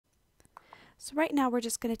So right now we're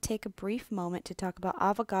just going to take a brief moment to talk about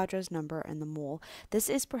Avogadro's number and the mole. This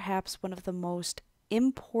is perhaps one of the most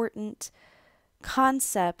important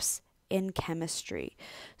concepts in chemistry.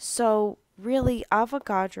 So really,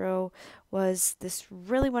 Avogadro was this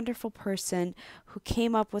really wonderful person who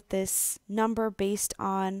came up with this number based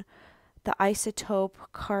on the isotope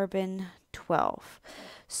carbon-12.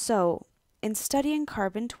 So in studying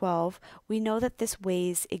carbon-12, we know that this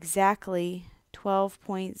weighs exactly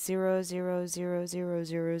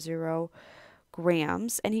 12.000000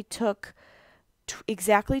 grams, and he took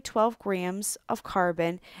exactly 12 grams of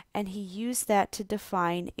carbon and he used that to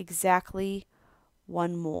define exactly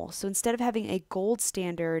 1 mole. So instead of having a gold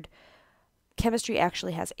standard, chemistry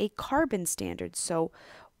actually has a carbon standard. So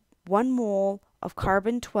 1 mole of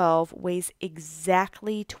carbon-12 weighs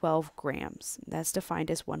exactly 12 grams. That's defined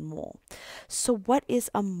as 1 mole. So what is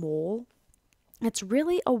a mole? It's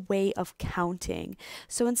really a way of counting.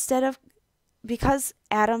 So because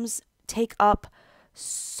atoms take up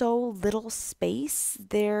so little space,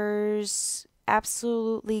 there's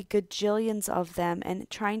absolutely gajillions of them, and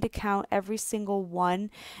trying to count every single one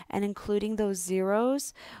and including those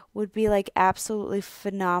zeros would be like absolutely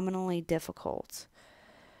phenomenally difficult.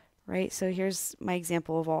 Right? So here's my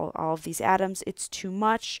example of all of these atoms. It's too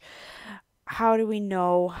much. How do we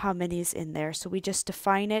know how many is in there? So we just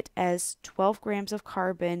define it as 12 grams of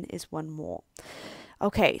carbon is 1 mole.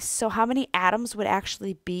 Okay, so how many atoms would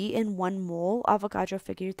actually be in 1 mole? Avogadro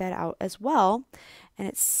figured that out as well. And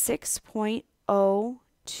it's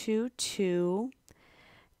 6.022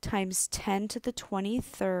 times 10 to the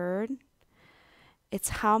 23rd. It's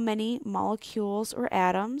how many molecules or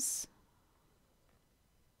atoms,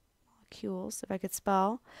 if I could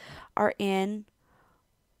spell, are in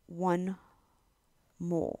 1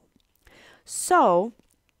 mole. So,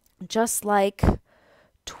 just like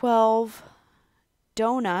 12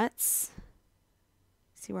 donuts,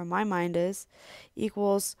 see where my mind is,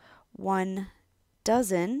 equals 1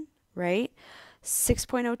 dozen, right?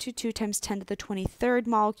 6.022 times 10 to the 23rd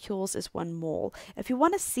molecules is 1 mole. If you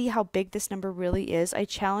want to see how big this number really is, I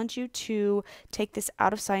challenge you to take this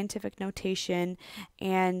out of scientific notation,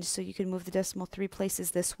 and so you can move the decimal 3 places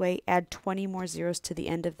this way, add 20 more zeros to the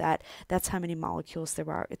end of that. That's how many molecules there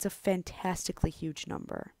are. It's a fantastically huge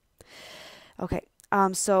number. Okay,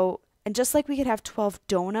 and just like we could have 12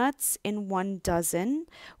 donuts in 1 dozen,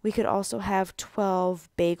 we could also have 12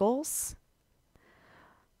 bagels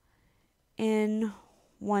in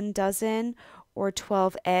 1 dozen, or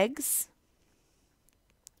 12 eggs.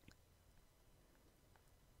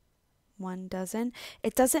 1 dozen.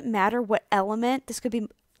 It doesn't matter what element this could be.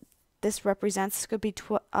 This represents. This could be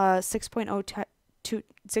 6.022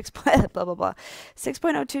 blah blah blah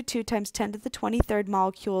 6.022 times 10 to the 23rd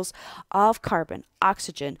molecules of carbon,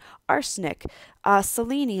 oxygen, arsenic,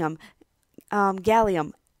 selenium,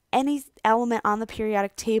 gallium. Any element on the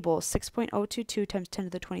periodic table, 6.022 times 10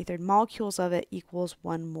 to the 23rd molecules of it equals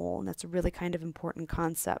 1 mole. And that's a really kind of important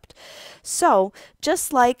concept. So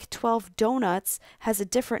just like 12 donuts has a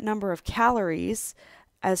different number of calories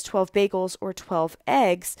as 12 bagels or 12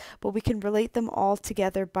 eggs, but we can relate them all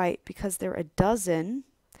together because they're a dozen,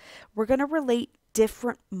 we're going to relate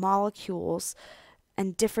different molecules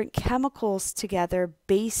and different chemicals together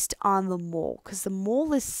based on the mole, because the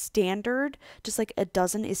mole is standard, just like a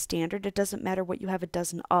dozen is standard. It doesn't matter what you have a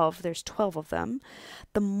dozen of, there's 12 of them.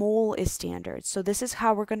 The mole is standard. So this is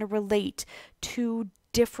how we're going to relate two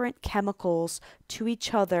different chemicals to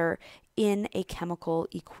each other in a chemical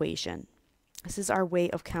equation. This is our way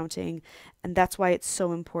of counting, and that's why it's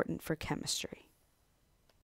so important for chemistry.